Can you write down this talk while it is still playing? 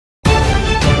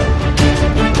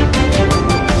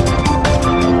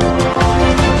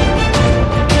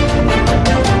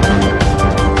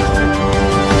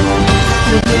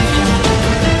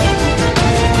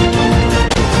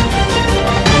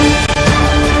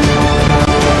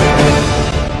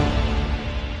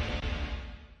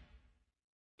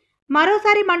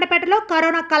మరోసారి మండపేటలో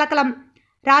కరోనా కలకలం.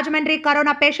 Rajahmundry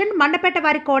corona patient Mandapeta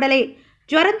వారి కోడలే.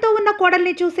 జ్వరంతో ఉన్న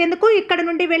కోడల్ని చూసేందుకు ఇక్కడి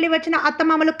నుండి వెళ్లి వచ్చిన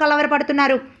అత్తమామలు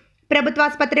కలవరపడుతున్నారు.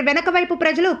 ప్రభుత్వాసుపత్రి వెనక వైపు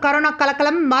ప్రజలు కరోనా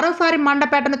కలకలం మరోసారి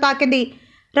మండపేటను తాకింది.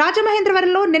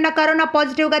 రాజమహేంద్రవరంలో నిన్న కరోనా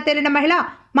పాజిటివ్గా తేలిన మహిళ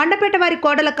మండపేట వారి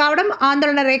కోడలు కావడం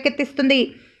ఆందోళన రేకెత్తిస్తుంది.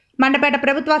 మండపేట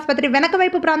ప్రభుత్వాసుపత్రి వెనక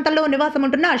వైపు ప్రాంతంలో నివాసం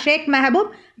ఉంటున్న షేక్ మెహబూబ్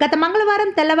గత మంగళవారం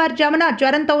తెల్లవారుజామున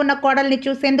జ్వరంతో ఉన్న కోడల్ని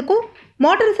చూసేందుకు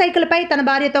మోటార్ సైకిల్పై తన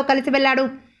భార్యతో కలిసి వెళ్లాడు.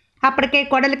 అప్పటికే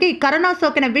కోడలికి కరోనా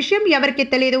సోకిన విషయం ఎవరికీ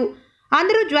తెలియదు.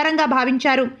 అందరూ జ్వరంగా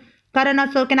భావించారు. కరోనా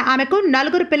సోకిన ఆమెకు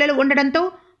 4 పిల్లలు ఉండడంతో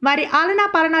వారి ఆలనా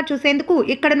పాలనా చూసేందుకు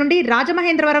ఇక్కడ నుండి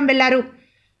రాజమహేంద్రవరం వెళ్లారు.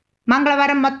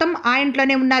 మంగళవారం మొత్తం ఆ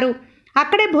ఇంట్లోనే ఉన్నారు.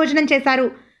 అక్కడే భోజనం చేశారు.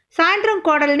 సాయంత్రం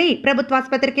కోడల్ని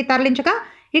ప్రభుత్వాసుపత్రికి తరలించగా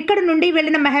ఇక్కడి నుండి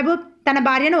వెళ్లిన మెహబూబ్ తన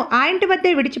భార్యను ఆ ఇంటి వద్దే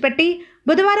విడిచిపెట్టి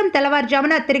బుధవారం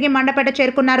తెల్లవారుజామున తిరిగి మండపేట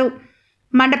చేరుకున్నారు.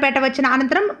 మండపేట వచ్చిన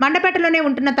అనంతరం మండపేటలోనే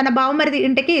ఉంటున్న తన బావమరిది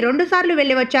ఇంటికి 2 సార్లు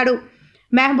వెళ్లి వచ్చాడు.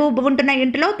 మెహబూబ్ ఉంటున్న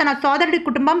ఇంటిలో తన సోదరుడి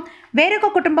కుటుంబం, వేరొక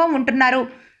కుటుంబం ఉంటున్నారు.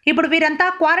 ఇప్పుడు వీరంతా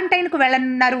క్వారంటైన్కు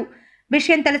వెళ్లనున్నారు.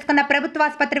 విషయం తెలుసుకున్న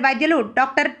ప్రభుత్వాసుపత్రి వైద్యులు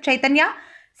డాక్టర్ చైతన్య,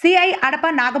 సిఐ అడప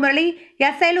నాగమురళి,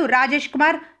 ఎస్ఐలు రాజేష్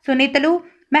కుమార్, సునీతలు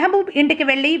మెహబూబ్ ఇంటికి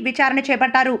వెళ్లి విచారణ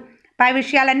చేపట్టారు. పై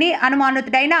విషయాలన్నీ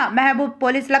అనుమానితుడైన మెహబూబ్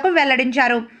పోలీసులకు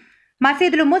వెల్లడించారు.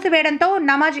 మసీదులు మూసివేయడంతో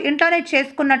నమాజ్ ఇంట్లోనే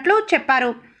చేసుకున్నట్లు చెప్పారు.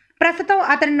 ప్రస్తుతం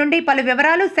అతని నుండి పలు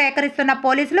వివరాలు సేకరిస్తున్న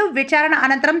పోలీసులు విచారణ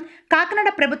అనంతరం కాకినాడ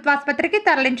ప్రభుత్వాసుపత్రికి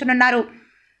తరలించనున్నారు.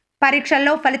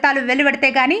 పరీక్షల్లో ఫలితాలు వెలువడితే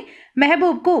గాని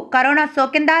మెహబూబ్కు కరోనా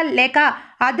సోకిందా లేక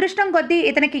అదృష్టం కొద్దీ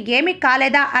ఇతనికి ఏమీ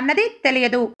కాలేదా అన్నది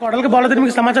తెలియదు. కోడలికి బాగోలేదని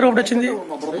మీకు సమాచారం ఒకటి వచ్చింది.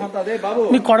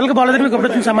 మీ కోడలికి బాగోలేదని మీకు ఒకటి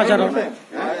వచ్చింది సమాచారం.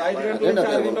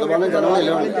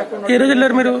 ఏ రోజు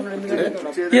వెళ్ళారు మీరు?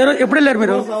 ఎప్పుడు వెళ్ళారు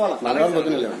మీరు?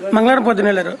 మంగళవారం పొద్దున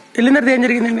వెళ్ళారు. వెళ్ళిన తర్వాత ఏం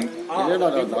జరిగిందండి?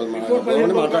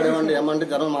 మాట్లాడేవండి ఏమంటే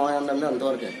జ్వరం మామయ్య అండి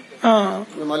అంతవరకే.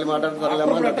 మళ్ళీ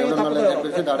మాట్లాడుతారేమో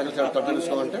చెప్పేసి దాడికి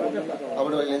తీసుకోమంటే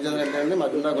అప్పుడు ఏం చేయాలంటే మా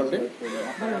దుందాకండి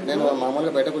నేను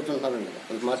మామూలుగా బయట కూర్చుంటున్నానండి.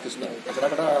 మాస్క్ ఇస్తాను.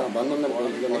 అక్కడక్కడ బంద్ ఉంది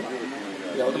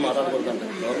ఎవరితో మాట్లాడకూడదండి.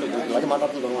 ఇలాగే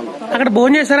మాట్లాడుతున్నాం. అక్కడ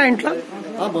భోజనం చేశారా ఇంట్లో?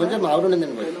 భోజనం చేసి మా ఆవిడ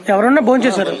ఉండిందండి. ఎవరన్నా భోజనం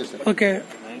చేశారు? ఓకే.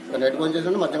 నైట్ భోజనం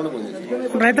చేసాను, మధ్యాహ్నం కూడా భోజనం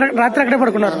చేశాను. రాత్రి అక్కడే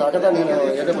పడుకున్నారు? అక్కడ నేను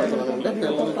ఏదో పడుకున్నాను అంటే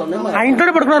పిల్లలతో ఆ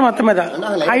ఇంట్లోనే పడుకున్నారు. మొత్తం మీద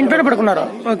ఆ ఇంట్లోనే పడుకున్నారు.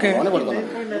 ఓకే.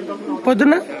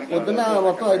 పొద్దున్న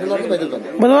మొత్తం 5:30 బయలుదేరుతాను.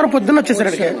 బుధవారం పొద్దున్న వచ్చేసారు.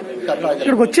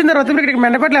 ఇక్కడికి వచ్చిన తర్వాత ఇక్కడికి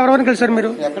మండపేటలో ఎవరెవరిని కలిసారు మీరు?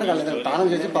 ఎక్కడ కలిసి స్నానం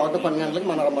చేసి 12 గంటలకు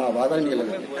మన బాగా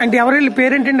వెళ్ళాలి. అంటే ఎవరి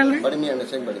పేరేంటండి? బడిమియా అండి,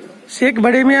 షేక్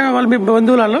బడిమియా. వాళ్ళు మీ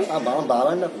బంధువులలో? బాగా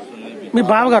అండి. మీ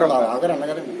బావగారు?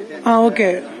 అన్నగారు. ఓకే.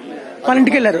 వాళ్ళ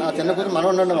ఇంటికి వెళ్ళారు. చిన్న కూతురు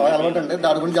మనోడు అలవాటు అండి.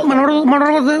 దాని గురించి మనోడు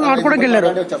ఆడుకోవడానికి వెళ్ళారు.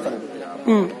 వచ్చేస్తాను.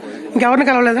 ఇంకెవరిని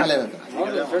కలవలేదా? లేదండి.